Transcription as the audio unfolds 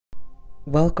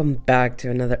Welcome back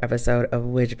to another episode of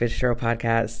Which Bitch Show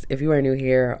Podcast. If you are new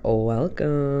here,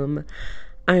 welcome.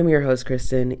 I'm your host,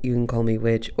 Kristen. You can call me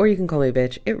Witch or you can call me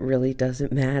Bitch. It really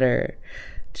doesn't matter.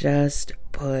 Just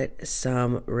put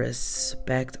some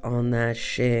respect on that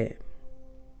shit.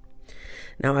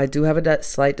 Now, I do have a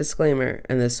slight disclaimer,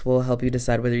 and this will help you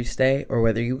decide whether you stay or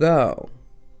whether you go.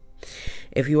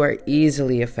 If you are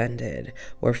easily offended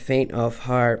or faint of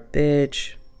heart,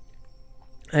 bitch,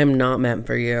 I'm not meant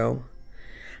for you.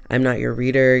 I'm not your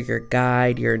reader, your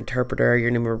guide, your interpreter, your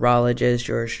numerologist,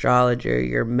 your astrologer,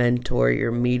 your mentor,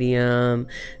 your medium.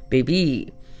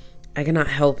 Baby, I cannot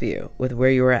help you with where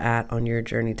you are at on your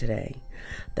journey today.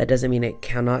 That doesn't mean it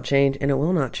cannot change, and it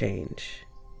will not change.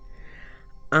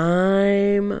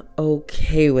 I'm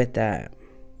okay with that.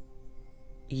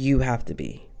 You have to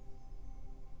be.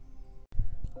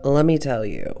 Let me tell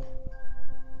you.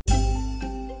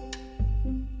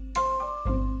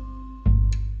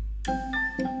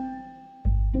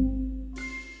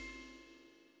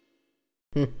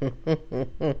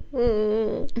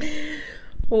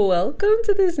 Welcome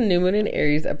to this new moon in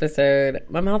Aries episode.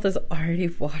 My mouth is already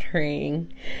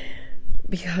watering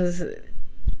because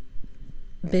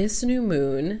this new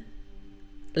moon,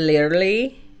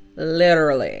 literally,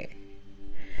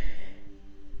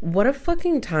 what a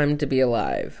fucking time to be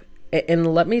alive.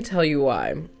 And let me tell you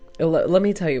why.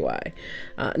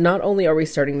 Not only are we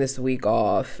starting this week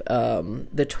off,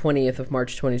 the 20th of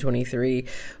March 2023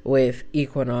 with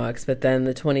equinox, but then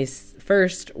the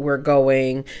 21st we're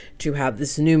going to have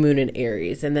this new moon in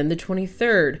Aries, and then the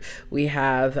 23rd we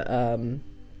have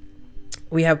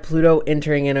Pluto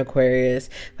entering in Aquarius,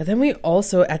 but then we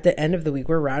also, at the end of the week,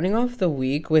 we're rounding off the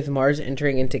week with Mars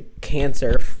entering into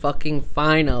Cancer, fucking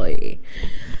finally.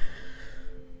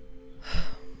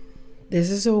 This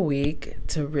is a week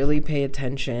to really pay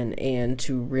attention and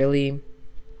to really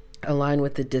align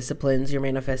with the disciplines, your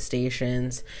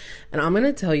manifestations. And I'm going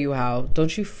to tell you how.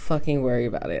 Don't you fucking worry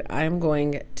about it. I'm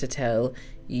going to tell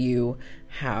you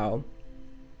how.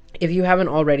 If you haven't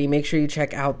already, make sure you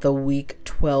check out the week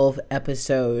 12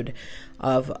 episode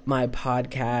of my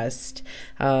podcast.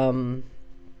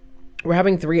 We're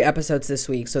having 3 episodes this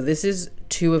week, so this is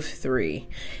 2 of 3,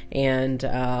 and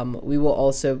we will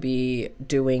also be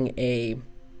doing a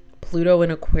Pluto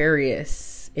in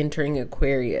Aquarius, entering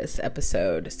Aquarius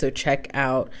episode, so check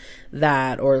out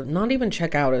that, or not even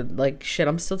check out, like, shit,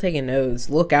 I'm still taking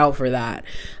notes, look out for that.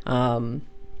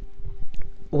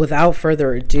 Without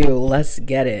further ado, let's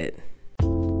get it.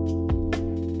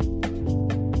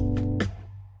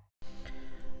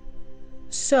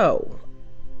 So,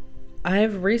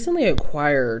 I've recently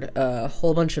acquired a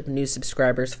whole bunch of new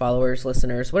subscribers, followers,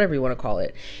 listeners, whatever you want to call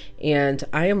it. And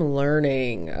I am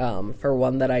learning, for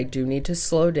one, that I do need to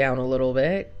slow down a little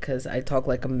bit because I talk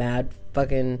like a mad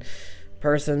fucking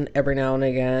person every now and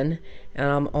again. And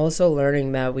I'm also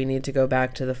learning that we need to go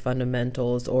back to the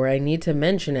fundamentals, or I need to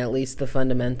mention at least the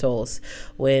fundamentals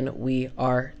when we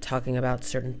are talking about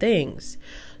certain things.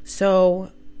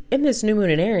 So, in this new moon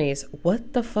in Aries,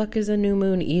 what the fuck is a new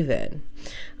moon even?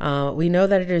 We know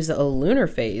that it is a lunar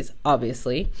phase,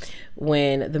 obviously,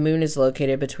 when the moon is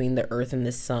located between the earth and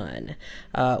the sun,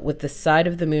 with the side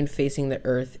of the moon facing the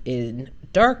earth in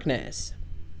darkness.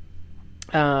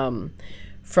 From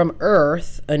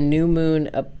Earth, a new moon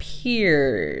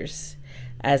appears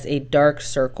as a dark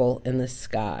circle in the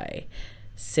sky,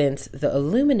 since the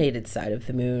illuminated side of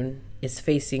the moon is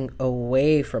facing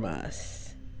away from us.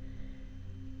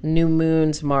 New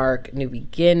moons mark new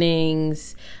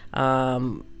beginnings,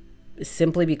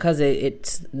 simply because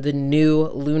it's the new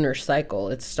lunar cycle.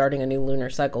 It's starting a new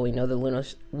lunar cycle. We know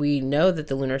that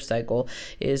the lunar cycle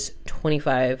is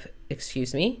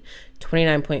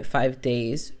 29.5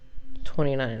 days,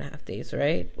 29 and a half days,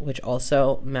 right? Which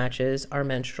also matches our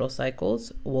menstrual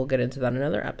cycles. We'll get into that in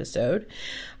another episode.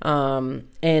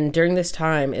 And during this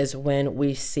time is when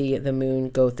we see the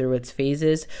moon go through its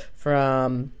phases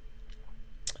from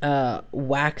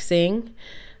waxing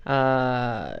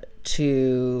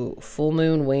to full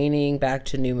moon, waning, back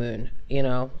to new moon,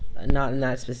 not in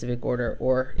that specific order,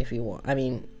 or if you want,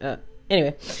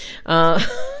 anyway.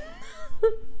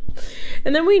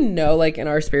 And then we know, like, in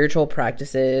our spiritual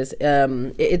practices,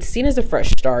 it's seen as a fresh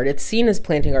start. It's seen as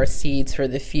planting our seeds for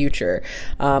the future.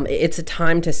 It's a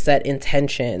time to set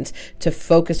intentions, to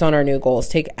focus on our new goals,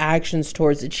 take actions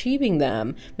towards achieving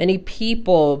them. Many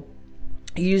people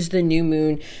use the new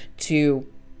moon to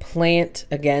plant,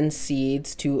 again,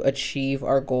 seeds to achieve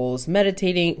our goals,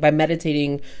 meditating,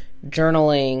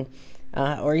 journaling,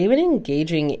 or even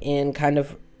engaging in kind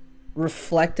of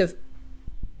reflective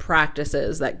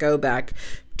practices that go back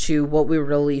to what we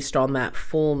released on that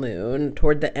full moon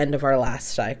toward the end of our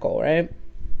last cycle, right?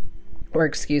 Or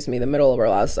excuse me, the middle of our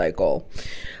last cycle.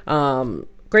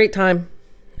 Great time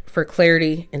for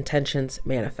clarity, intentions,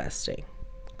 manifesting.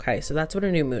 Okay, so that's what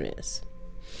a new moon is.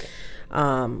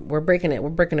 We're breaking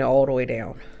it all the way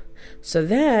down. So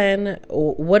then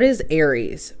what is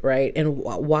Aries, right? And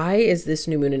why is this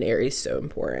new moon in Aries so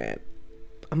important?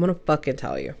 I'm going to fucking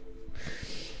tell you.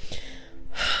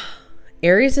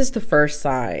 Aries is the first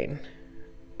sign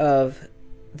of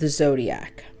the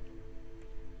zodiac.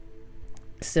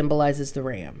 Symbolizes the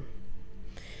ram.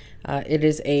 It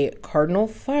is a cardinal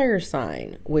fire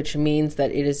sign, which means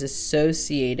that it is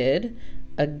associated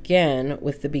again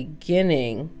with the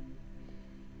beginning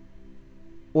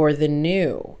or the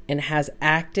new, and has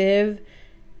active,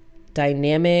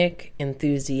 dynamic,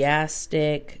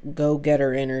 enthusiastic,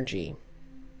 go-getter energy,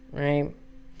 right?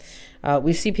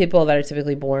 We see people that are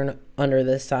typically born under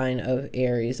the sign of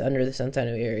Aries, under the sun sign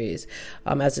of Aries,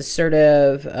 as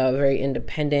assertive, very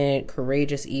independent,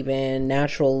 courageous, even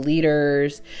natural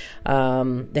leaders.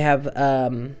 They have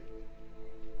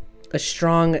a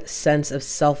strong sense of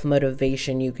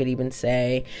self-motivation, you could even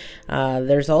say.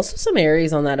 There's also some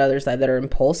Aries on that other side that are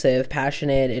impulsive,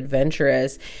 passionate,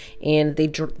 adventurous, and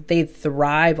they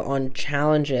thrive on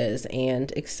challenges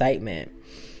and excitement.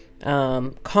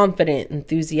 Confident,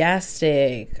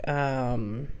 enthusiastic,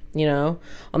 on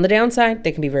the downside,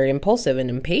 they can be very impulsive and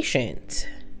impatient,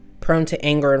 prone to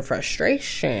anger and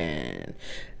frustration.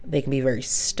 They can be very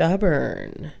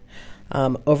stubborn,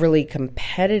 overly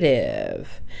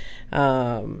competitive.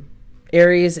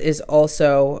 Aries is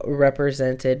also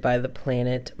represented by the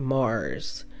planet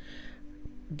Mars.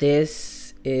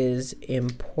 This is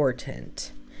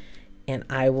important, and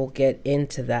I will get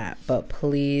into that, but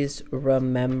please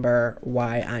remember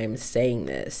why I'm saying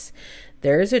this.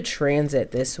 There is a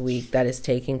transit this week that is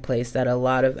taking place that a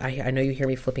lot of, I know you hear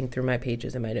me flipping through my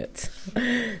pages in my notes.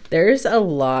 There's a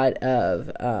lot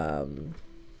of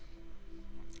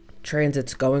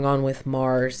transits going on with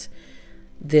Mars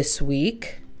this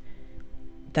week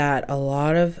that a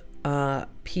lot of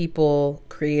people,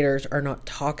 creators, are not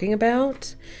talking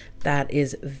about. That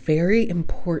is very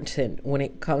important when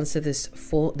it comes to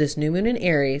this new moon in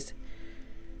Aries.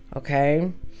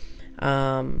 Okay.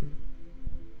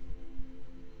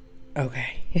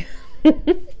 Okay.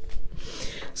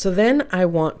 So then I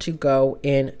want to go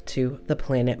into the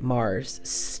planet Mars.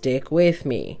 Stick with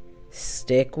me.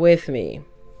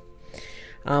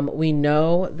 We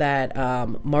know that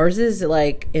Mars is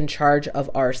like in charge of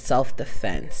our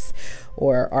self-defense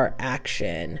or our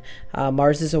action.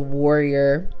 Mars is a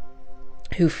warrior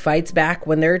who fights back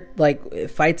when they're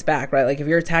fights back, right? Like if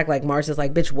you're attacked, like Mars is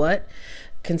like, bitch, what?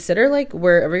 Consider like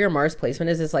wherever your Mars placement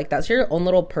is like that's your own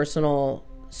little personal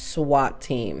SWAT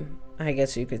team, I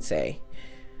guess you could say.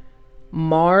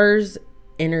 Mars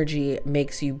energy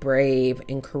makes you brave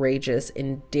and courageous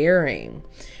and daring.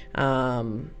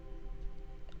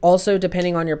 Also,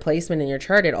 depending on your placement in your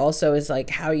chart, it also is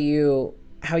like how you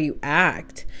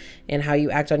act and how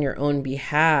you act on your own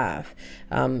behalf,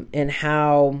 and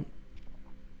how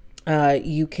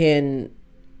you can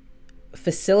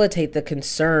facilitate the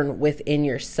concern within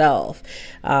yourself.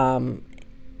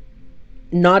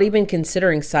 Not even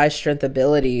considering size, strength,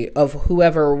 ability of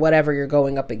whoever or whatever you're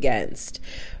going up against,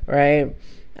 right?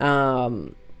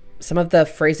 Some of the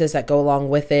phrases that go along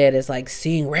with it is like,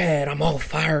 seeing red, I'm all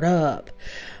fired up.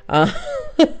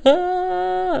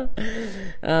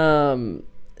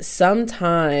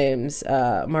 Sometimes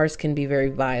Mars can be very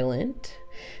violent,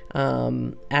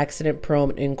 accident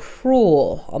prone, and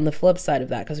cruel on the flip side of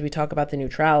that, because we talk about the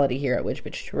neutrality here at Witch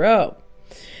Bitch Tarot.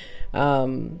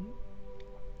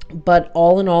 But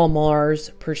all in all, Mars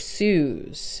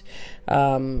pursues,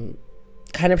 kind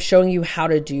of showing you how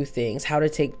to do things, how to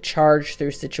take charge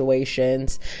through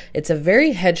situations. It's a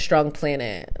very headstrong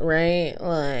planet, right?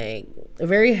 Like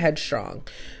very headstrong,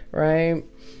 right?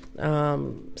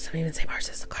 Some even say Mars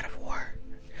is the god of war.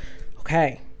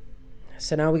 Okay.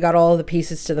 So now we got all the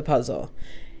pieces to the puzzle.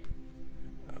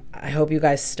 I hope you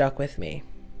guys stuck with me.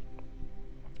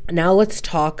 Now let's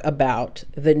talk about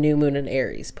the new moon in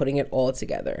Aries, putting it all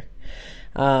together.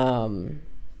 So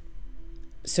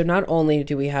not only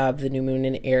do we have the new moon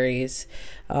in Aries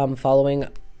following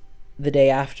the day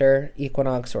after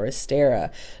equinox or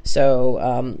Astera.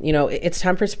 So, it's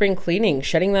time for spring cleaning,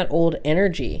 shedding that old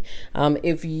energy.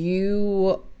 If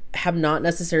you have not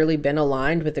necessarily been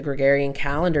aligned with the Gregorian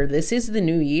calendar, this is the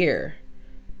new year,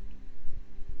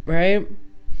 right?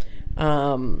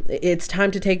 It's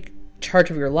time to take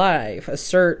charge of your life,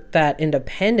 assert that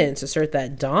independence, assert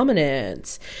that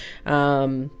dominance.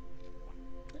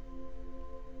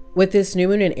 with this new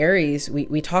moon in Aries,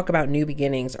 we talk about new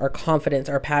beginnings, our confidence,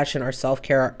 our passion, our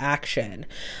self-care, our action.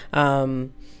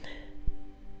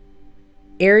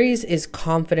 Aries is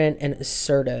confident and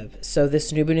assertive. So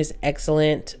this new moon is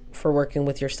excellent for working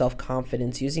with your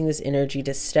self-confidence, using this energy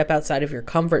to step outside of your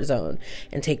comfort zone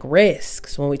and take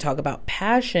risks. When we talk about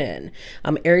passion,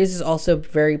 Aries is also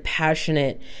very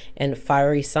passionate and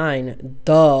fiery sign.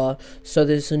 Duh. So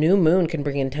this new moon can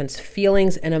bring intense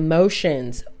feelings and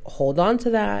emotions. Hold on to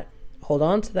that. Hold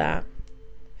on to that.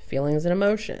 Feelings and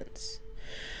emotions.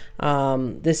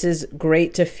 This is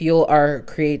great to fuel our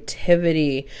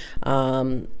creativity,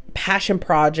 passion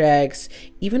projects,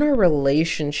 even our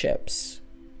relationships.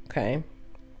 Okay.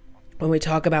 When we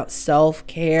talk about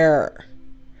self-care,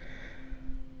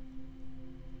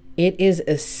 it is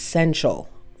essential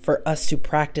for us to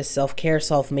practice self-care,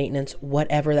 self-maintenance,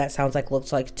 whatever that sounds like,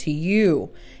 looks like to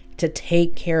you, to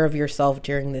take care of yourself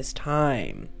during this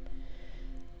time.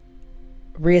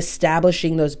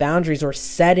 Reestablishing those boundaries or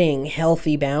setting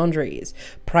healthy boundaries,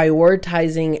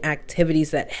 prioritizing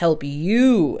activities that help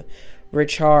you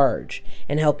recharge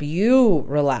and help you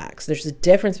relax. There's a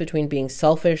difference between being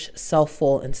selfish,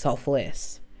 self-full, and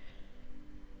selfless.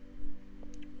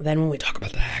 Then when we talk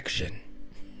about the action,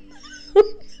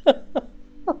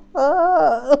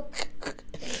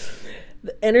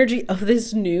 the energy of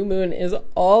this new moon is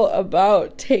all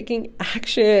about taking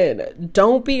action.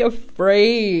 Don't be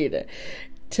afraid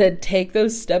to take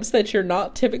those steps that you're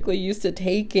not typically used to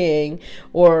taking,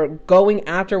 or going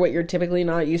after what you're typically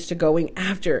not used to going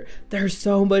after. There's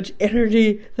so much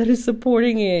energy that is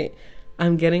supporting it.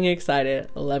 I'm getting excited.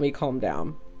 Let me calm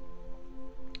down.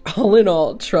 All in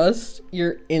all, trust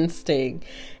your instinct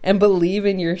and believe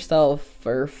in yourself,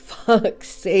 for fuck's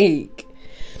sake.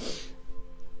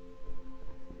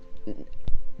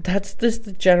 That's just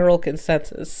the general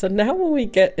consensus. So now when we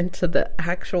get into the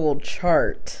actual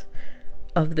chart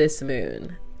of this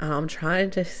moon, I'm trying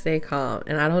to stay calm,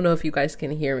 and I don't know if you guys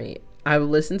can hear me. I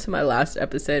listened to my last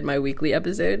episode, my weekly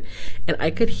episode, and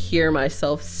I could hear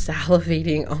myself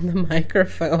salivating on the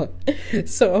microphone.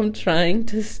 So I'm trying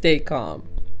to stay calm.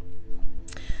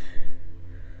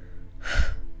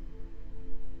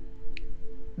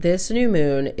 This new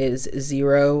moon is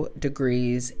 0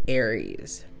 degrees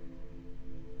Aries.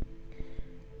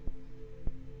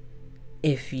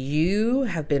 If you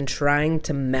have been trying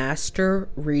to master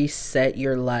reset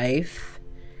your life,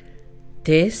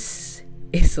 this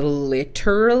is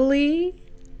literally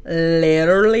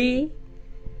the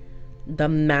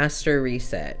master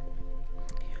reset.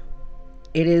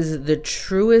 It is the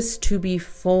truest to be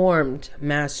formed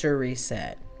master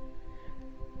reset.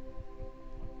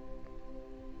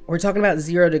 We're talking about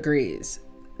 0 degrees.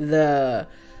 The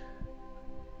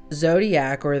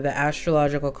zodiac, or the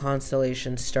astrological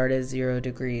constellation, start at 0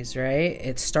 degrees, right?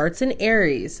 It starts in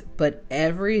Aries, but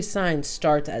every sign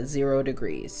starts at 0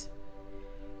 degrees.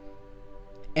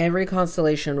 Every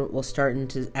constellation will start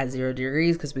at 0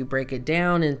 degrees, because we break it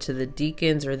down into the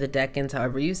decans or the decans,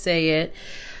 however you say it.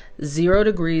 0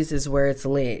 degrees is where it's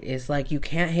lit. It's like you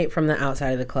can't hate from the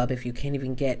outside of the club if you can't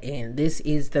even get in. This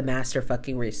is the master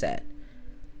fucking reset.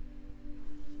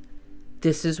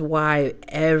 This is why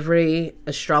every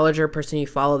astrologer, person you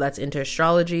follow that's into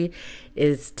astrology,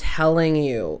 is telling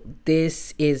you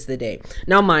this is the day.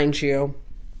 Now, mind you,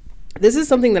 this is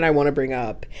something that I want to bring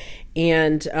up.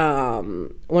 And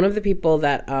one of the people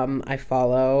that I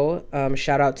follow,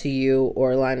 shout out to you,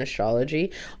 Orline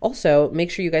Astrology. Also,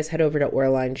 make sure you guys head over to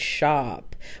Orline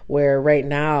Shop, where right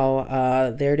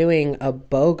now they're doing a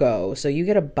BOGO. So you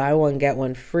get a buy one, get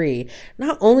one free.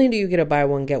 Not only do you get a buy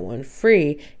one, get one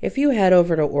free, if you head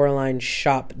over to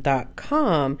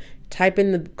OrlineShop.com, type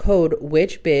in the code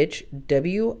WITCHBITCH,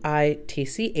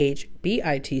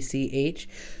 WITCHBITCH,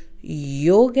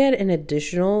 you'll get an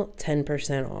additional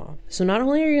 10% off. So not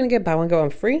only are you going to get buy one, get one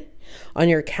free on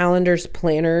your calendars,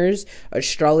 planners,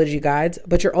 astrology guides,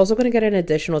 but you're also going to get an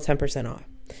additional 10% off.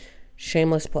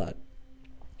 Shameless plug.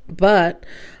 But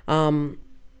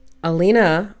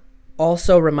Alina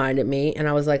also reminded me, and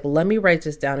I was like, let me write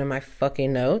this down in my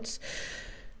fucking notes.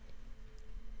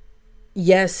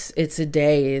 Yes, it's a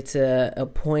day. It's a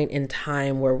point in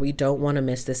time where we don't want to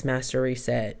miss this master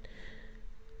reset.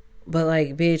 But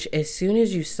like, bitch, as soon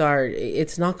as you start,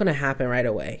 it's not going to happen right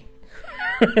away.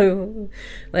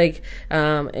 Like,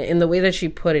 in the way that she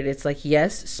put it, it's like,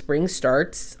 yes, spring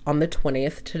starts on the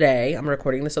 20th today. I'm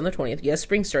recording this on the 20th. Yes,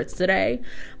 spring starts today.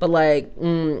 But like,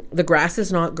 the grass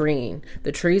is not green.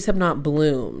 The trees have not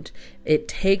bloomed. It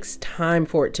takes time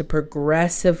for it to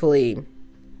progressively,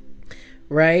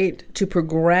 right? To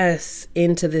progress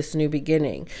into this new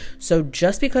beginning. So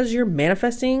just because you're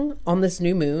manifesting on this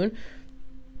new moon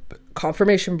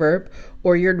confirmation verb,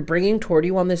 or you're bringing toward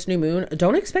you on this new moon,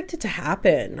 don't expect it to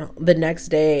happen the next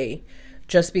day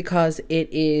just because it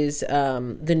is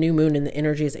the new moon and the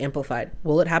energy is amplified.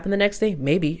 Will it happen the next day?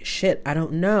 Maybe. Shit, I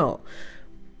don't know.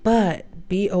 But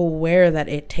be aware that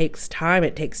it takes time.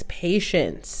 It takes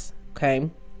patience. Okay?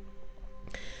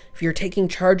 If you're taking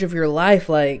charge of your life,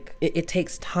 like, it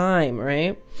takes time,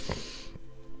 right?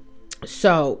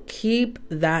 So keep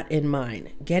that in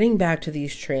mind. Getting back to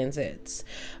these transits.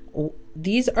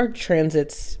 These are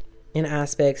transits and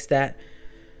aspects that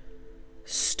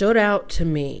stood out to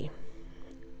me.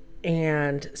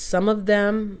 And some of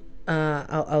them,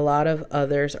 a lot of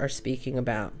others are speaking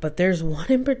about. But there's one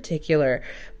in particular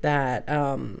that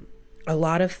a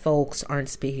lot of folks aren't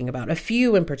speaking about. A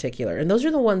few in particular. And those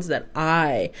are the ones that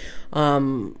I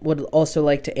would also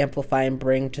like to amplify and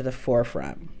bring to the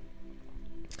forefront.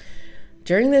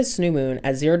 During this new moon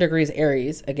at 0 degrees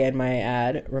Aries, again, my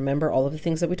add, remember all of the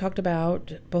things that we talked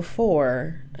about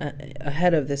before,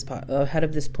 ahead of this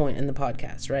point in the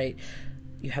podcast, right?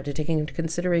 You have to take into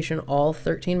consideration all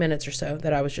 13 minutes or so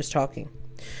that I was just talking,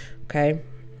 okay?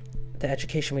 The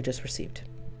education we just received.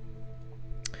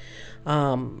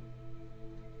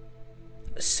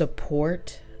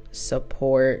 Support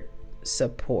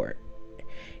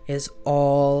is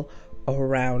all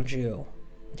around you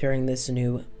during this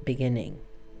new beginning.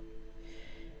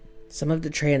 Some of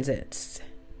the transits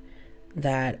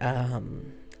that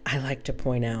I like to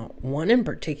point out, one in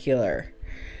particular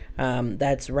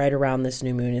that's right around this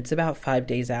new moon. It's about 5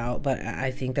 days out, but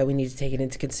I think that we need to take it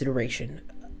into consideration.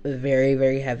 Very,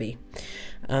 very heavy.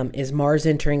 Is Mars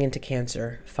entering into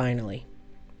Cancer finally?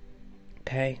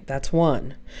 Okay, that's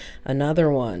one.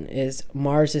 Another one is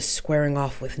Mars is squaring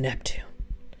off with Neptune.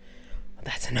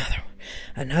 That's another one.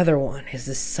 Another one is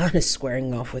the sun is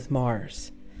squaring off with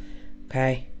Mars.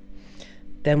 Okay.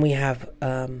 Then we have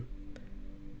the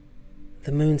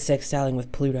moon sextiling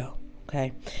with Pluto.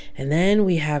 Okay. And then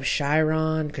we have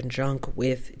Chiron conjunct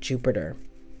with Jupiter.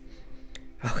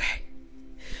 Okay.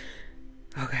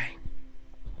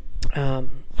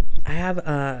 I have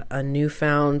a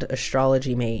newfound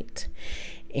astrology mate,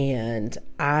 and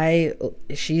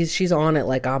she's on it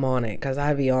like I'm on it, because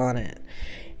I be on it.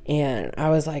 And I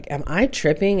was like, am I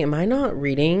tripping? Am I not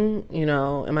reading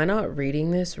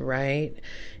this right?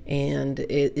 And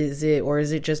is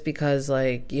it just because,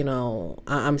 like,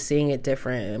 I'm seeing it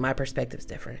different and my perspective's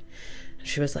different? And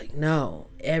she was like, no,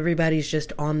 everybody's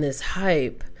just on this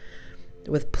hype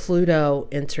with Pluto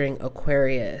entering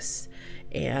Aquarius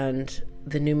and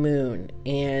the new moon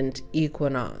and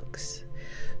equinox.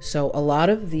 So a lot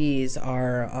of these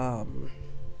are,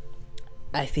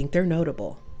 I think they're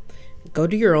notable. Go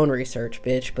do your own research,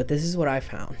 bitch, but this is what I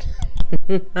found.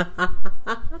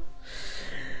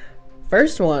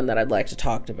 First one that I'd like to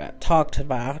talk about.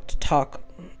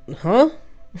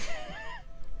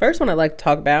 First one I'd like to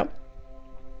talk about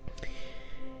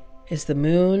is the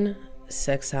moon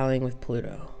sextiling with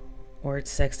Pluto, or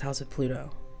its sextiles with Pluto.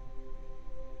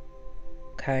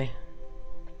 Okay?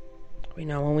 We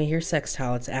know when we hear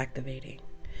sextile, it's activating.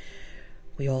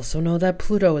 We also know that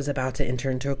Pluto is about to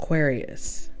enter into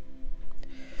Aquarius.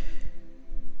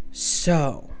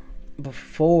 So,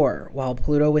 while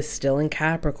Pluto is still in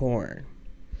Capricorn,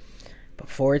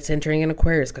 before it's entering in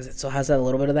Aquarius, because it still has a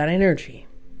little bit of that energy,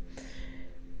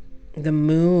 the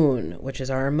moon, which is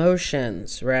our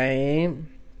emotions, right?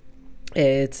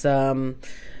 It's, our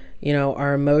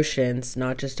emotions,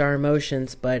 not just our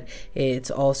emotions, but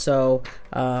it's also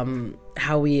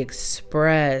how we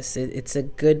express. It's a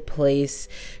good place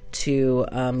to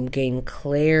gain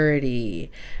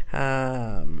clarity.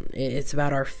 It's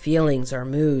about our feelings, our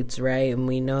moods, right? And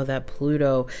we know that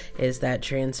Pluto is that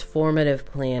transformative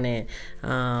planet,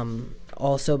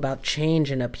 also about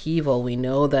change and upheaval. We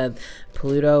know that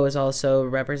Pluto is also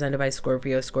represented by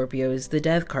Scorpio. Scorpio is the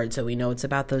death card, so we know it's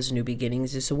about those new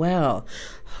beginnings as well.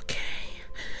 Okay,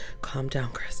 calm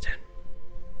down, Kristen.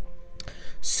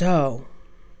 So,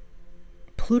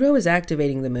 Pluto is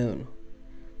activating the moon.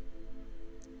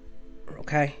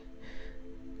 Okay?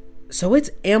 So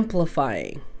it's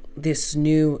amplifying this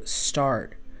new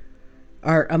start.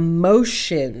 Our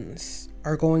emotions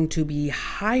are going to be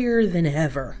higher than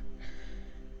ever.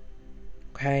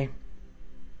 Okay?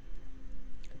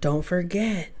 Don't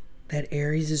forget that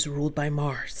Aries is ruled by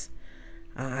Mars.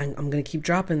 I'm going to keep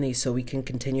dropping these so we can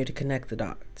continue to connect the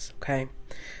dots. Okay?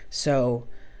 So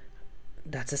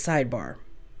that's a sidebar.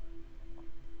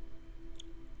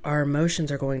 Our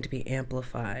emotions are going to be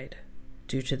amplified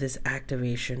due to this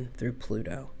activation through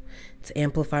Pluto. It's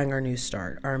amplifying our new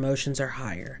start. Our emotions are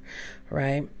higher,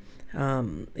 right?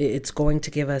 It's going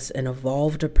to give us an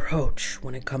evolved approach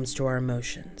when it comes to our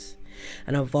emotions.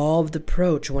 an evolved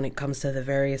approach when it comes to the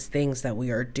various things that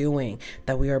we are doing,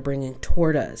 that we are bringing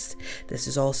toward us. This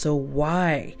is also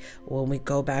why when we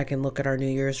go back and look at our New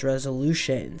Year's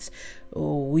resolutions,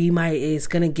 it's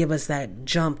going to give us that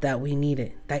jump that we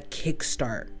needed, that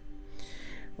kickstart.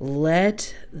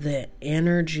 Let the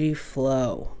energy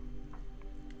flow.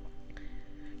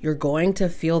 You're going to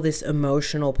feel this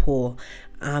emotional pull.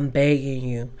 I'm begging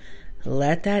you.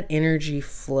 Let that energy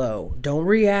flow. Don't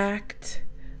react.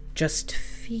 Just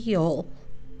feel.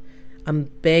 I'm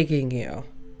begging you.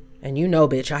 And you know,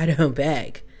 bitch, I don't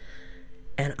beg.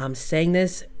 And I'm saying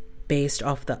this based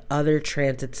off the other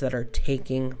transits that are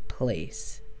taking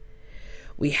place.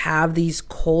 We have these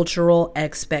cultural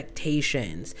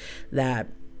expectations that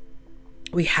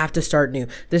we have to start new.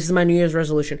 This is my New Year's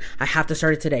resolution. I have to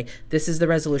start it today. This is the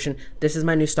resolution. This is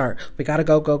my new start. We gotta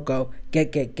go.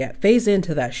 Get. Phase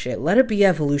into that shit. Let it be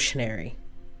evolutionary.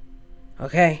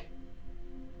 Okay?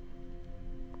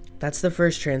 That's the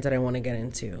first transit I want to get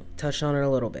into. Touched on it a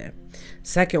little bit.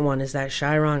 Second one is that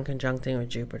Chiron conjuncting with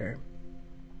Jupiter.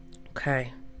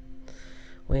 Okay.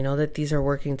 We know that these are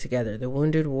working together. The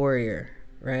wounded warrior,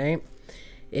 right,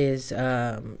 is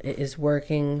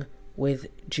working with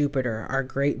Jupiter, our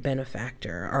great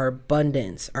benefactor, our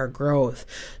abundance, our growth.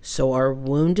 So our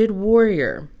wounded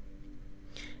warrior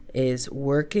is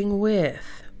working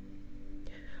with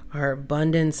our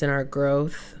abundance and our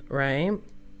growth, right?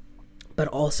 But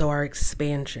also our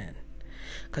expansion.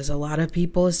 Because a lot of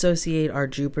people associate our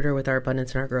Jupiter with our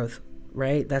abundance and our growth,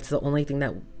 right? That's the only thing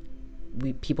that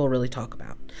people really talk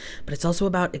about. But it's also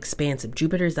about expansive.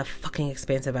 Jupiter is a fucking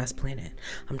expansive ass planet.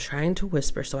 I'm trying to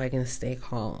whisper so I can stay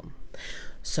calm.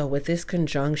 So with this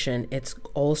conjunction, it's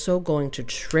also going to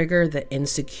trigger the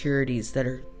insecurities that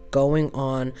are going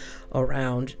on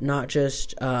around not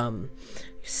just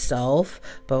self,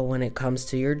 but when it comes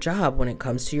to your job, when it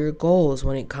comes to your goals,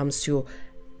 when it comes to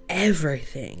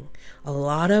everything. A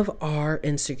lot of our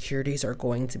insecurities are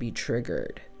going to be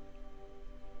triggered.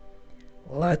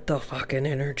 Let the fucking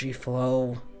energy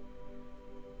flow.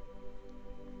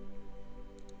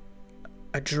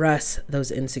 Address those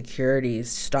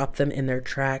insecurities, stop them in their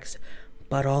tracks,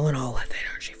 but all in all, let the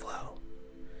energy flow.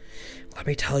 Let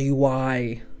me tell you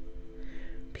why.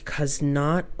 Because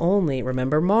not only,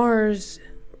 remember Mars,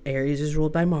 Aries is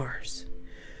ruled by Mars.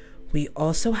 We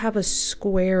also have a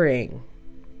squaring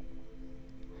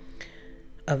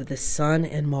of the Sun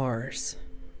and Mars.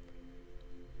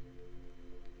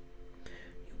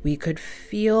 We could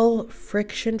feel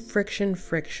friction,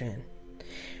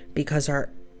 because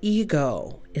our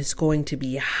ego is going to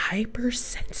be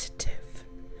hypersensitive.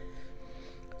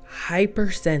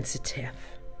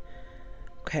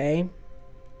 Okay?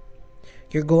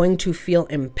 You're going to feel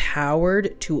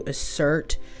empowered to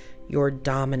assert your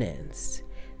dominance.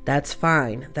 That's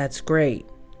fine. That's great.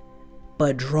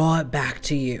 But draw it back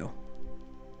to you.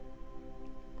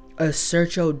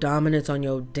 Assert your dominance on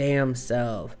your damn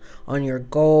self, on your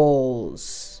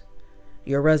goals,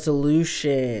 your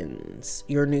resolutions,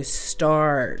 your new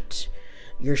start,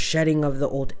 your shedding of the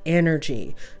old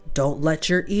energy. Don't let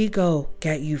your ego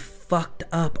get you fucked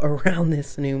up around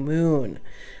this new moon.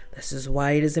 This is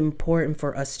why it is important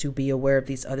for us to be aware of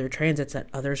these other transits that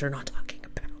others are not talking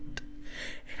about.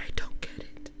 And I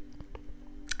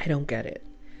don't get it.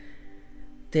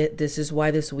 This is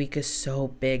why this week is so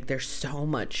big. There's so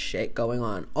much shit going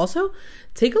on. Also,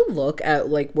 take a look at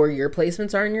like where your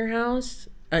placements are in your house.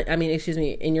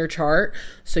 In your chart,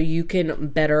 so you can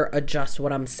better adjust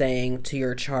what I'm saying to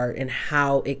your chart and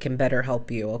how it can better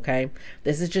help you, okay?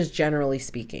 This is just generally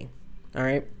speaking, all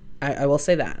right? I will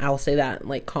say that. I will say that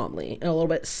like calmly and a little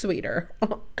bit sweeter.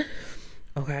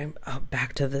 Okay,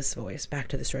 back to this voice, back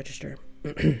to this register.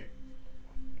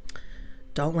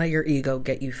 Don't let your ego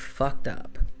get you fucked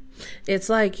up. It's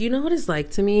like, you know what it's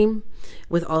like to me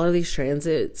with all of these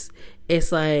transits?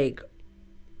 It's like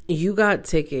you got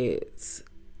tickets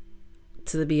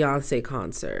to the Beyonce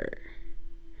concert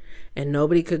and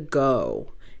nobody could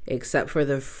go except for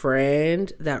the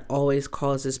friend that always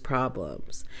causes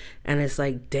problems. And it's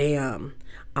like, damn,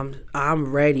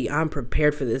 I'm ready. I'm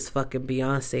prepared for this fucking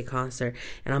Beyonce concert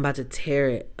and I'm about to tear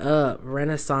it up,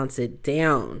 renaissance it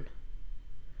down.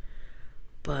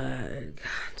 But,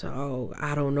 dog,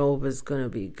 I don't know if it's going to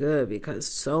be good because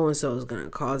so-and-so is going to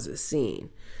cause a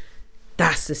scene.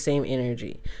 That's the same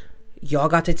energy. Y'all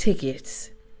got the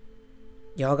tickets.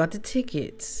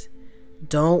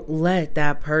 Don't let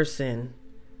that person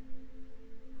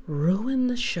ruin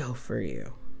the show for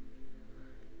you.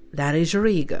 That is your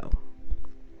ego.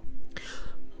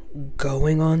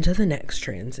 Going on to the next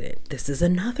transit. This is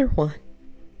another one.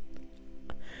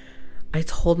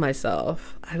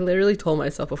 I literally told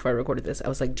myself before I recorded this, I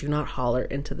was like, do not holler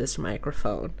into this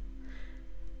microphone.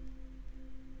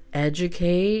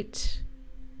 Educate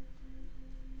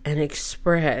and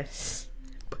express,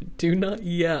 but do not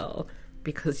yell,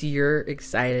 because you're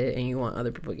excited and you want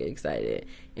other people to get excited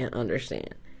and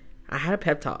understand. I had a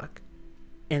pep talk,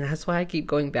 and that's why I keep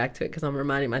going back to it, because I'm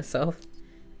reminding myself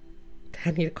that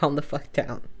I need to calm the fuck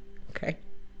down, okay?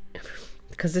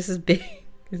 Because this is big,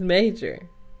 it's major.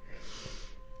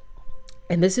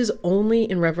 And this is only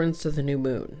in reference to the new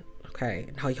moon, okay?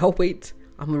 Now, y'all wait.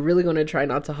 I'm really going to try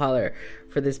not to holler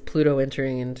for this Pluto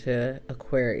entering into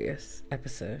Aquarius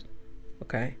episode,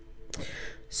 okay?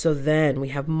 So then we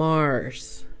have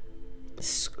Mars.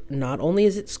 Not only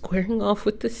is it squaring off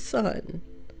with the sun,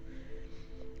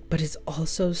 but it's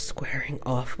also squaring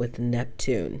off with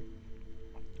Neptune.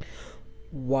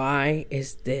 Why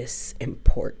is this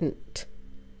important?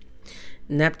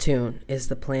 Neptune is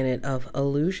the planet of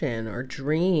illusion or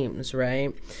dreams,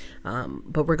 right?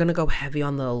 But we're going to go heavy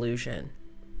on the illusion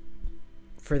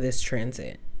for this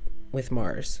transit with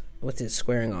Mars, with it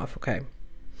squaring off, okay?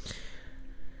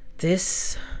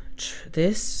 This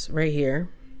right here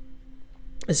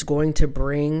is going to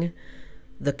bring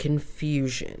the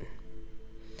confusion.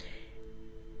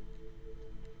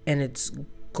 And it's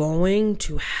going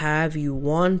to have you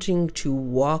wanting to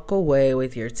walk away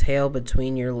with your tail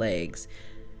between your legs.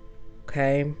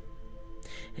 Okay?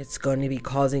 It's going to be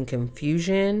causing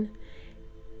confusion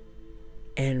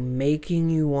and making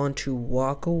you want to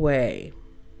walk away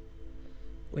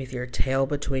with your tail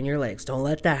between your legs. Don't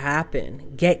let that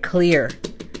happen. Get clear.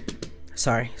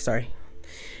 Sorry.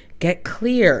 Get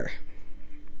clear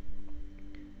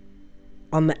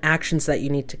on the actions that you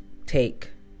need to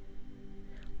take.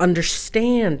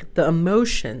 Understand the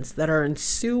emotions that are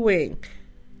ensuing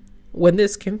when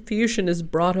this confusion is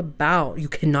brought about.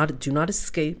 Do not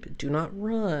escape, do not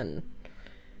run.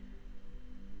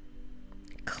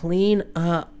 Clean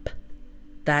up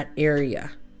that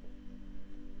area.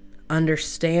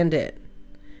 Understand it.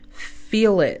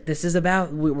 Feel it.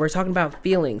 We're talking about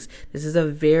feelings. This is a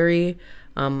very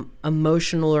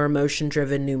emotional or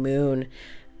emotion-driven new moon,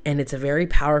 and it's a very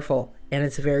powerful and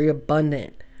it's very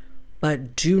abundant.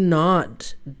 But do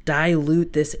not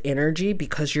dilute this energy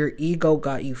because your ego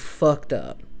got you fucked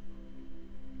up.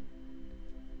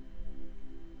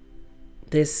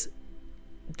 Segue,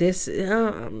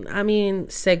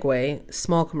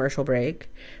 small commercial break.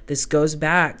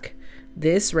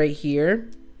 This right here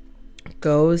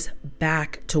goes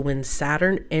back to when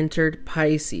Saturn entered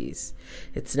Pisces.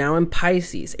 It's now in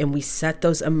Pisces, and we set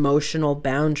those emotional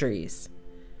boundaries.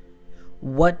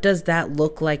 What does that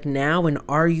look like now? And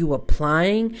are you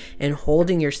applying and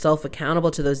holding yourself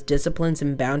accountable to those disciplines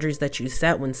and boundaries that you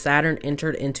set when Saturn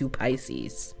entered into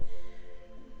Pisces?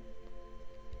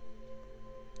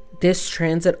 This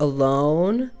transit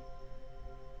alone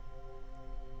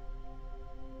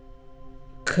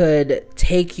could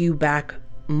take you back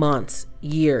months,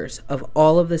 years of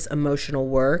all of this emotional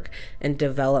work and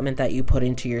development that you put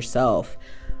into yourself.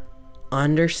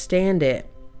 Understand it.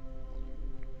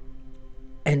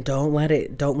 And don't let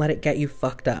it get you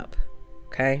fucked up.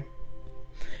 Okay?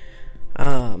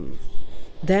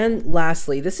 Then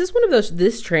lastly,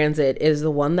 this transit is the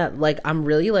one that, like, I'm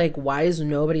really like, why is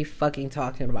nobody fucking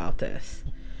talking about this?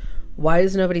 Why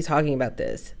is nobody talking about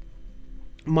this?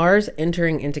 Mars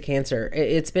entering into Cancer.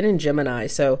 It's been in Gemini,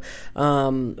 so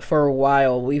for a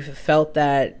while we've felt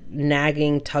that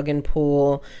nagging tug and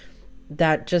pull,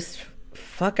 that just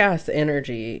fuck ass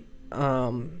energy.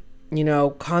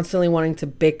 Constantly wanting to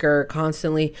bicker,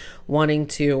 constantly wanting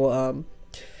to,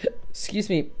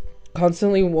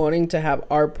 constantly wanting to have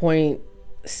our point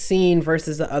seen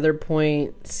versus the other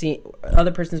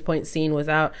person's point seen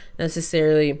without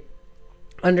necessarily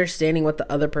understanding what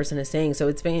the other person is saying. So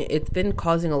it's been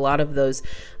causing a lot of those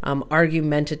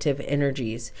argumentative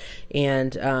energies,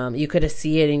 and you could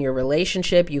see it in your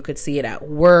relationship, you could see it at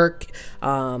work,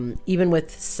 even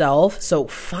with self. So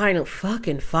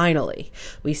finally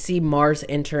we see Mars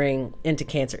entering into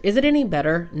Cancer. Is it any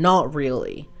better? Not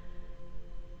really,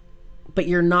 but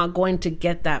you're not going to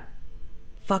get that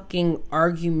fucking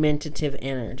argumentative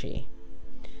energy.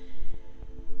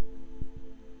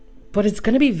 But it's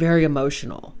going to be very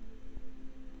emotional.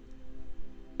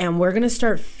 And we're going to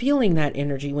start feeling that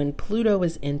energy when Pluto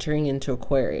is entering into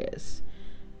Aquarius,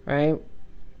 right?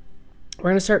 We're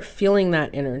going to start feeling that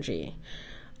energy.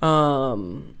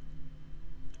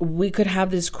 We could have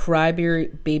this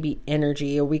crybaby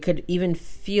energy, or we could even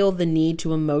feel the need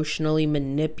to emotionally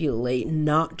manipulate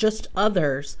not just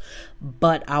others,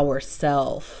 but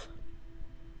ourselves.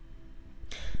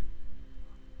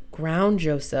 Ground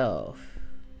yourself.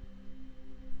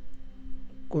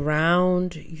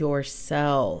 ground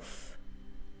yourself.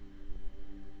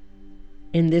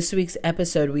 In this week's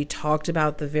episode, we talked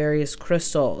about the various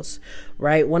crystals,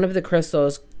 right? One of the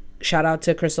crystals, shout out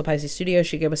to Crystal Pisces Studio.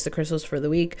 She gave us the crystals for the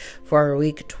week for our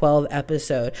week 12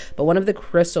 episode. But one of the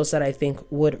crystals that I think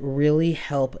would really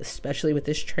help, especially with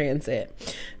this transit,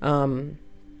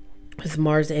 with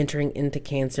Mars entering into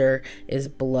Cancer, is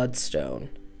bloodstone.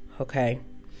 Okay.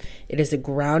 It is a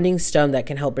grounding stone that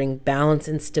can help bring balance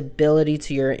and stability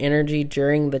to your energy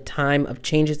during the time of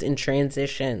changes and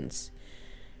transitions.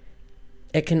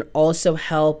 It can also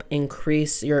help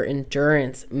increase your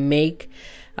endurance, making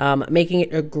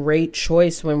it a great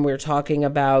choice when we're talking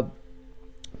about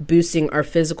boosting our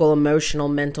physical, emotional,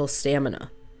 mental stamina.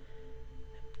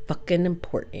 Fucking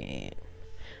important.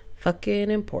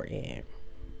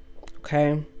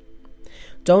 Okay?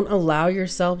 Don't allow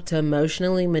yourself to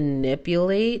emotionally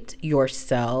manipulate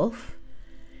yourself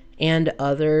and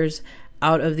others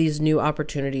out of these new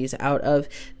opportunities, out of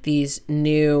these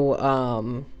new,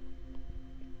 out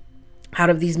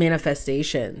of these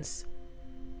manifestations,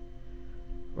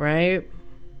 right?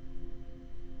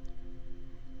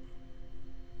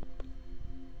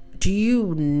 Do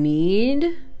you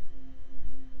need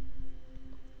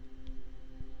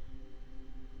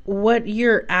what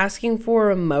you're asking for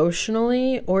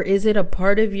emotionally, or is it a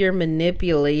part of your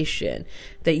manipulation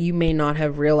that you may not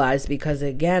have realized? Because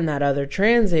again, that other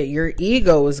transit, your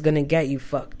ego is going to get you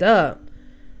fucked up,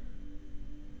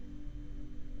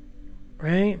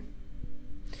 right?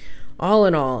 All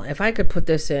in all, if I could put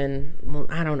this in, well,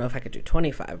 I don't know if I could do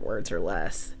 25 words or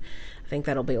less. I think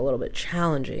that'll be a little bit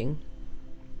challenging.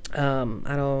 I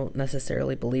don't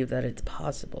necessarily believe that it's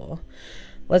possible.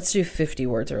 Let's do 50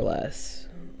 words or less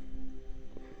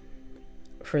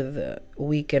for the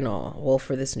week and all. Well,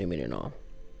 for this new moon and all.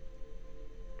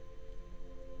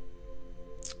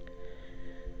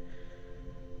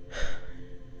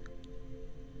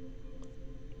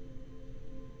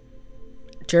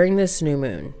 During this new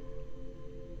moon,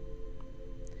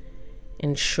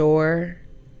 ensure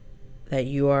that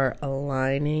you are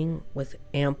aligning with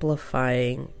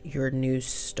amplifying your new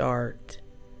start.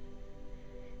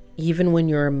 Even when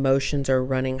your emotions are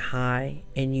running high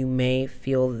and you may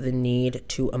feel the need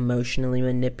to emotionally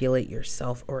manipulate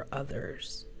yourself or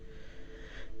others.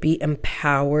 Be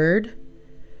empowered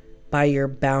by your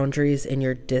boundaries and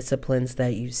your disciplines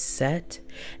that you set,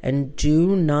 and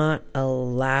do not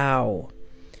allow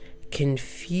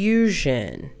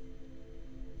confusion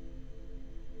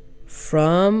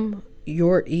from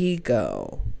your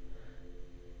ego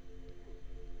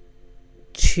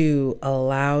to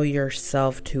allow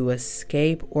yourself to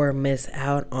escape or miss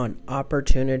out on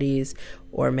opportunities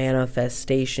or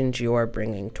manifestations you are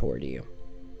bringing toward you.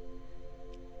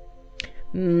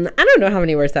 I don't know how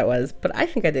many words that was, but I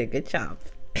think I did a good job.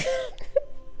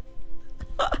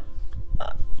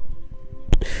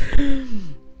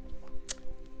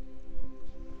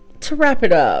 To wrap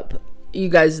it up, you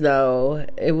guys know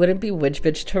it wouldn't be Witch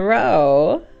Bitch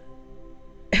Tarot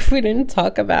if we didn't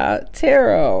talk about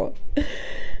tarot.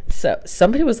 So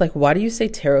somebody was like, why do you say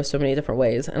tarot so many different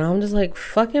ways? And I'm just like,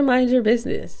 fucking mind your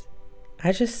business.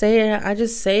 I just say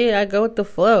I go with the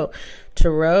flow.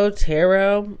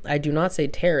 Tarot. I do not say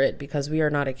tarot because we are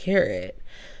not a carrot.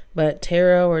 But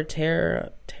tarot,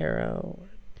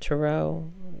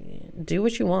 do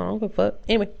what you want. I don't give a fuck.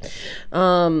 Anyway,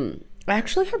 I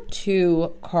actually have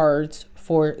 2 cards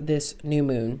for this new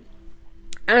moon,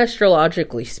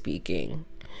 astrologically speaking,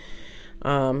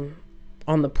 on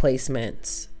the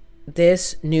placements.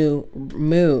 This new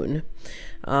moon,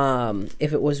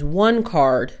 if it was one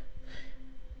card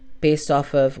based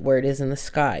off of where it is in the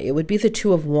sky, it would be the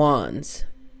 2 of Wands.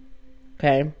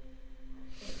 Okay.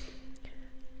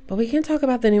 But we can't talk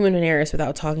about the new moon in Aries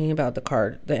without talking about the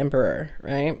card, the Emperor,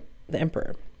 right? The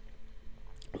Emperor,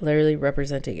 literally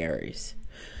representing Aries.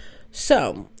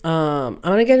 So, I'm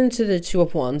going to get into the 2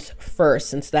 of Wands first,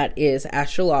 since that is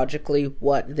astrologically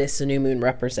what this new moon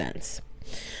represents.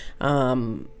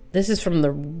 This is from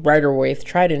the Rider-Waite,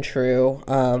 tried and true.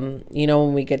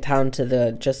 When we get down to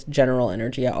the just general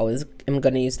energy, I always am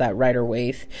going to use that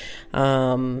Rider-Waite.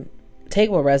 Take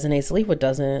what resonates, leave what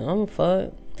doesn't. Oh,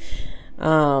 fuck.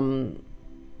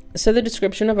 So the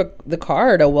description of the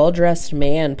card, a well-dressed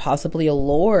man, possibly a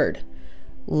lord,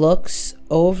 looks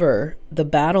over the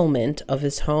battlement of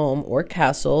his home or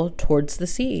castle towards the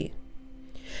sea.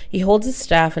 He holds his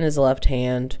staff in his left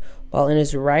hand, while in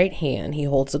his right hand he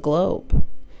holds a globe.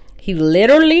 He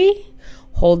literally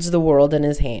holds the world in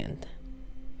his hand.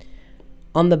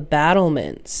 On the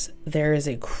battlements, there is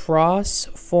a cross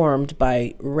formed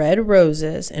by red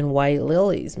roses and white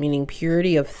lilies, meaning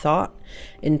purity of thought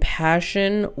and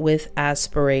passion with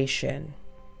aspiration.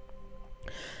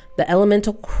 The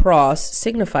elemental cross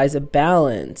signifies a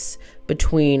balance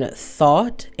between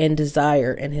thought and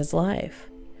desire in his life.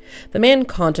 The man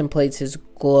contemplates his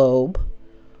globe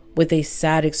with a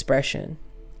sad expression.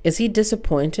 Is he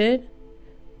disappointed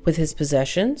with his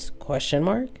possessions? ?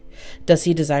 Does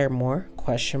he desire more? ?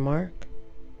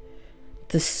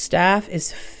 The staff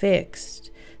is fixed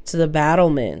to the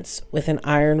battlements with an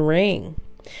iron ring,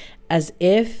 as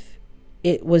if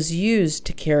it was used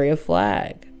to carry a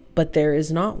flag, but there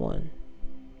is not one.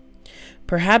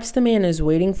 Perhaps the man is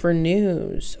waiting for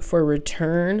news for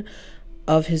return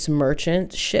of his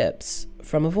merchant ships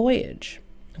from a voyage.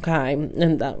 Okay,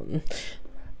 and that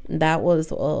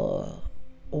was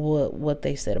what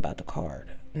they said about the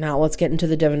card. Now let's get into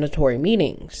the divinatory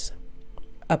meanings.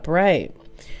 Upright,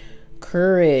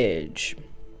 courage,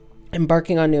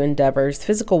 embarking on new endeavors,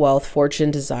 physical wealth, fortune,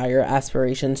 desire,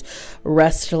 aspirations,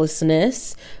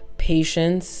 restlessness,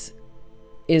 patience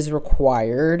is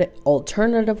required.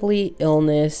 Alternatively,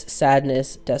 illness,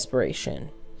 sadness,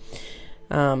 desperation.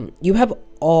 You have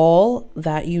all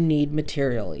that you need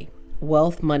materially,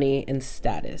 wealth, money, and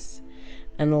status.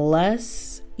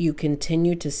 Unless you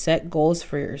continue to set goals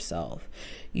for yourself,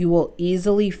 you will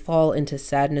easily fall into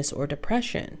sadness or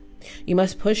depression. You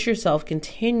must push yourself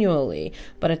continually,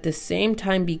 but at the same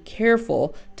time be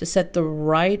careful to set the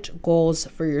right goals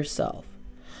for yourself.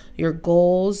 Your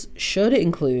goals should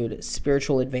include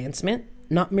spiritual advancement,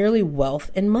 not merely wealth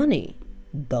and money.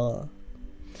 Duh.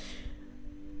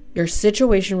 Your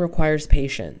situation requires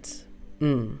patience.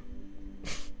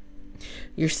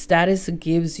 Your status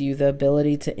gives you the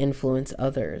ability to influence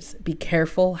others. Be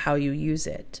careful how you use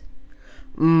it.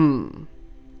 On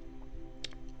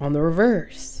the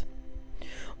reverse,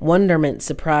 wonderment,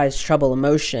 surprise, trouble,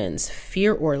 emotions,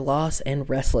 fear or loss, and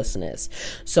restlessness.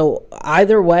 So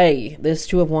either way, this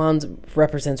Two of Wands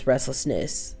represents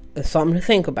restlessness. It's something to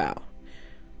think about.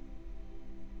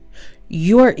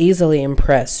 You are easily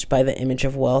impressed by the image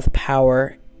of wealth,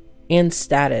 power, and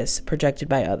status projected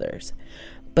by others,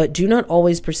 but do not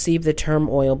always perceive the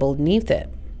turmoil beneath it.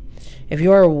 If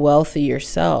you are wealthy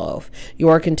yourself, you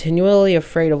are continually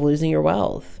afraid of losing your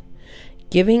wealth.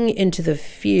 Giving into the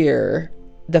fears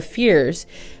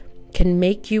can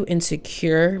make you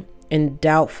insecure and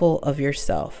doubtful of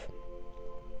yourself.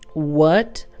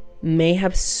 What may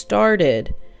have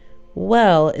started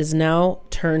well is now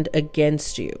turned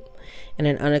against you in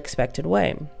an unexpected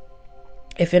way.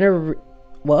 If the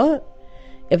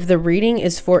reading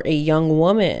is for a young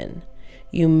woman,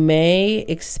 you may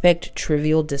expect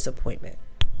trivial disappointment.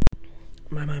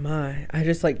 My. I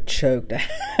just choked. I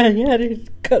had to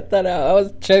cut that out. I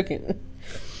was choking.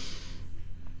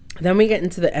 Then we get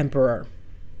into the Emperor,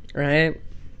 right?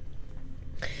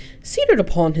 Seated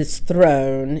upon his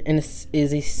throne is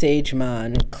a sage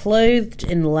man, clothed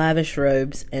in lavish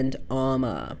robes and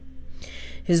armor.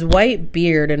 His white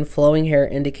beard and flowing hair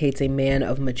indicates a man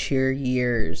of mature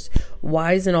years,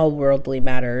 wise in all worldly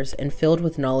matters, and filled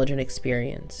with knowledge and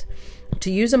experience.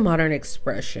 To use a modern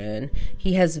expression,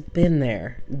 he has been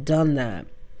there, done that,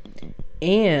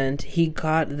 and he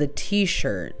got the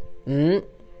t-shirt.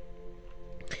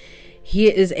 He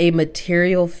is a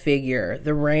material figure.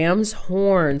 The ram's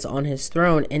horns on his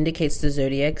throne indicates the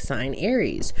zodiac sign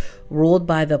Aries, ruled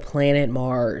by the planet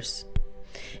Mars.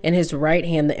 In his right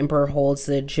hand, the emperor holds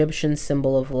the Egyptian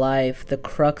symbol of life, the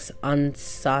crux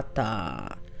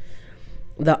ansata,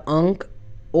 the Ankh,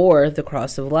 or the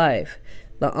cross of life.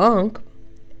 The Ankh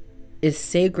is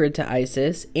sacred to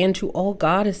Isis and to all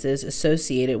goddesses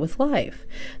associated with life.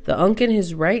 The Ankh in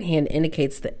his right hand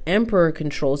indicates the emperor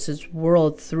controls his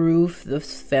world through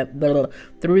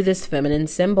this feminine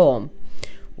symbol.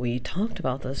 We talked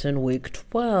about this in week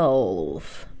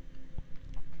 12.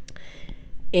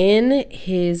 In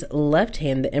his left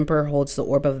hand, the emperor holds the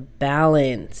orb of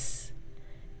balance.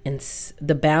 And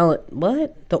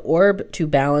the orb to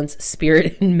balance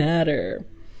spirit and matter.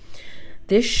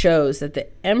 This shows that the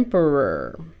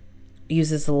emperor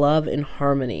uses love and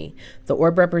harmony. The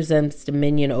orb represents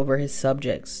dominion over his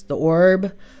subjects. The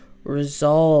orb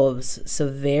resolves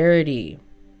severity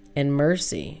and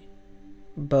mercy,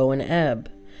 bow and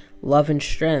ebb, love and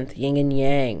strength, yin and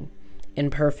yang, in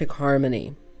perfect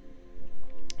harmony.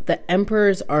 The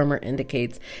emperor's armor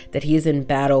indicates that he is in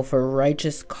battle for a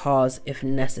righteous cause if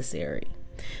necessary.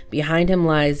 Behind him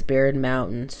lies barren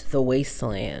mountains, the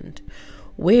wasteland,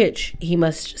 which he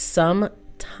must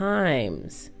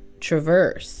sometimes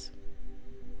traverse.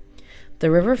 The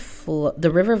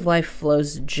river of life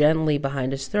flows gently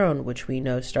behind his throne, which we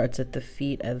know starts at the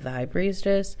feet of the high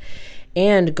priestess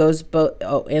and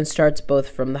starts both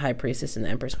from the high priestess and the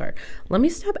empress card. Let me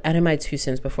stop adding my 2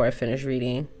 cents before I finish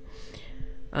reading.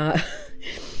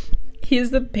 He is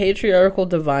the patriarchal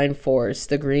divine force,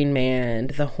 the green man,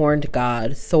 the horned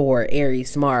god, Thor,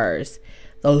 Aries, Mars,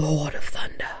 the Lord of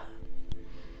Thunder.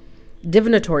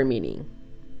 Divinatory meaning: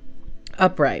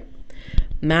 upright,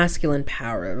 masculine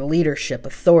power, leadership,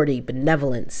 authority,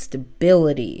 benevolence,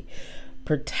 stability,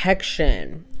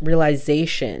 protection,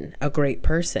 realization, a great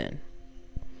person.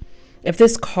 If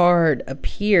this card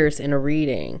appears in a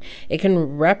reading, it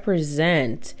can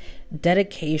represent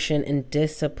dedication and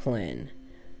discipline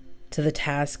to the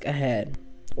task ahead,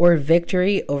 or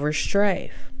victory over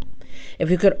strife.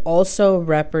 It could also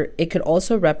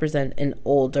represent an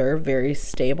older, very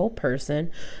stable person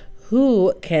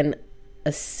who can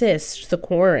assist the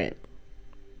current,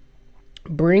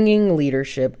 bringing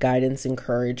leadership, guidance, and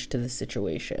courage to the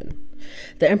situation.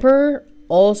 The Emperor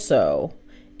also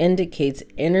indicates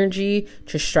energy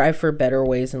to strive for better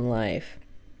ways in life.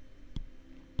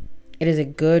 It is a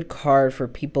good card for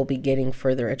people beginning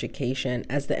further education,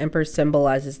 as the Emperor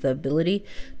symbolizes the ability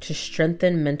to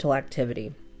strengthen mental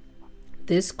activity.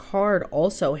 This card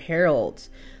also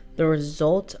heralds the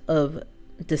result of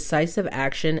decisive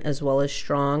action as well as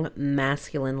strong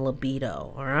masculine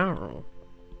libido.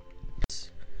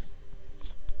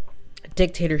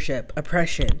 Dictatorship,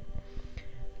 oppression,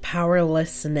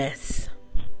 powerlessness,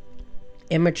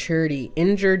 immaturity,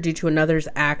 injured due to another's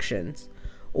actions,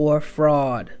 or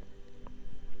fraud.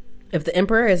 If the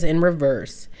Emperor is in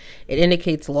reverse, it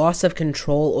indicates loss of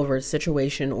control over a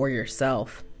situation or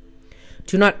yourself.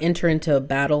 Do not enter into a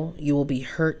battle. You will be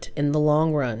hurt in the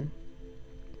long run.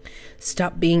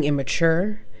 Stop being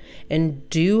immature and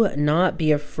do not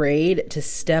be afraid to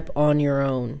step on your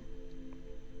own.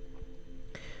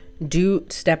 Do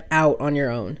step out on your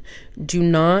own. Do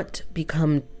not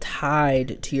become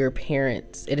tied to your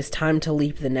parents. It is time to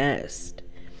leave the nest.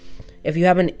 If you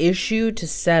have an issue to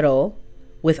settle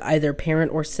with either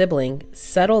parent or sibling,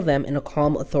 settle them in a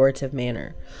calm, authoritative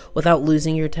manner without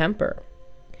losing your temper.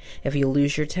 If you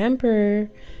lose your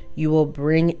temper, you will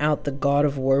bring out the god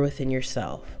of war within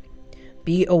yourself.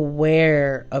 Be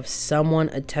aware of someone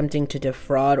attempting to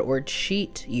defraud or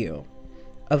cheat you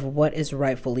of what is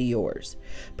rightfully yours,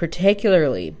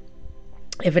 particularly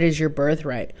if it is your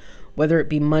birthright, whether it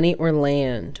be money or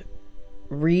land.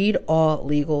 Read all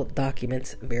legal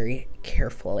documents very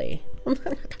carefully.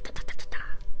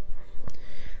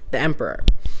 The Emperor.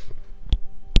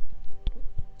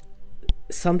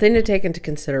 Something to take into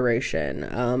consideration.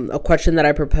 A question that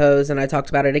I proposed, and I talked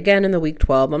about it again in the week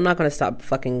 12. I'm not going to stop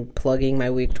fucking plugging my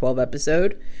week 12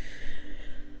 episode.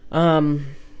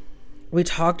 We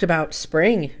talked about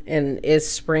spring, and is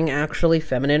spring actually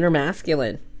feminine or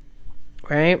masculine?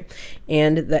 Right?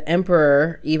 And the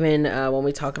Emperor, even when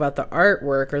we talk about the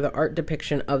artwork or the art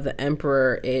depiction of the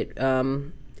Emperor, it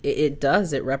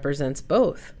represents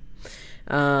both.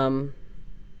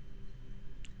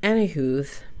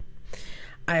 Anywho,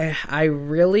 I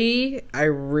really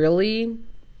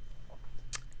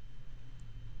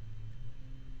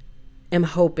am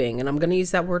hoping, and I'm going to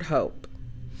use that word hope,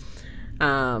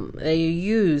 that you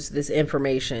use this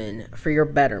information for your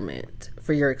betterment,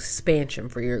 for your expansion,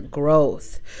 for your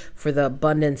growth, for the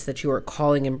abundance that you are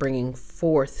calling and bringing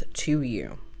forth to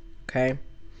you. Okay?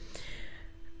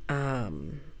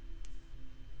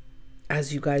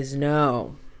 As you guys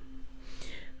know,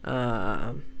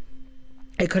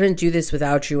 I couldn't do this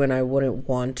without you, and I wouldn't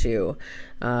want to.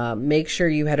 Make sure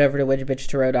you head over to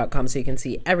witchbitchtarot.com so you can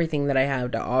see everything that I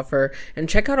have to offer, and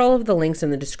check out all of the links in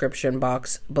the description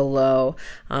box below.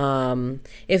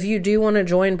 If you do want to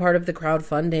join part of the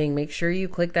crowdfunding, make sure you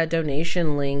click that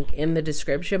donation link in the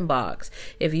description box.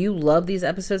 If you love these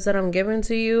episodes that I'm giving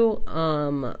to you,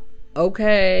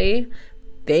 okay,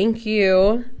 thank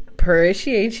you,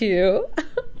 appreciate you.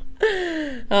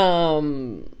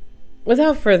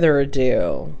 Without further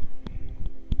ado,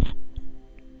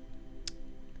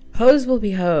 hoes will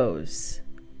be hoes.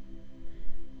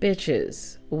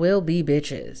 Bitches will be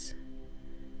bitches.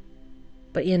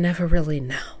 But you never really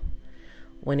know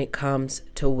when it comes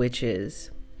to witches.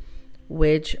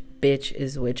 Which bitch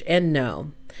is which? And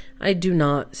no, I do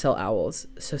not sell owls,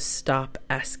 so stop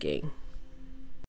asking.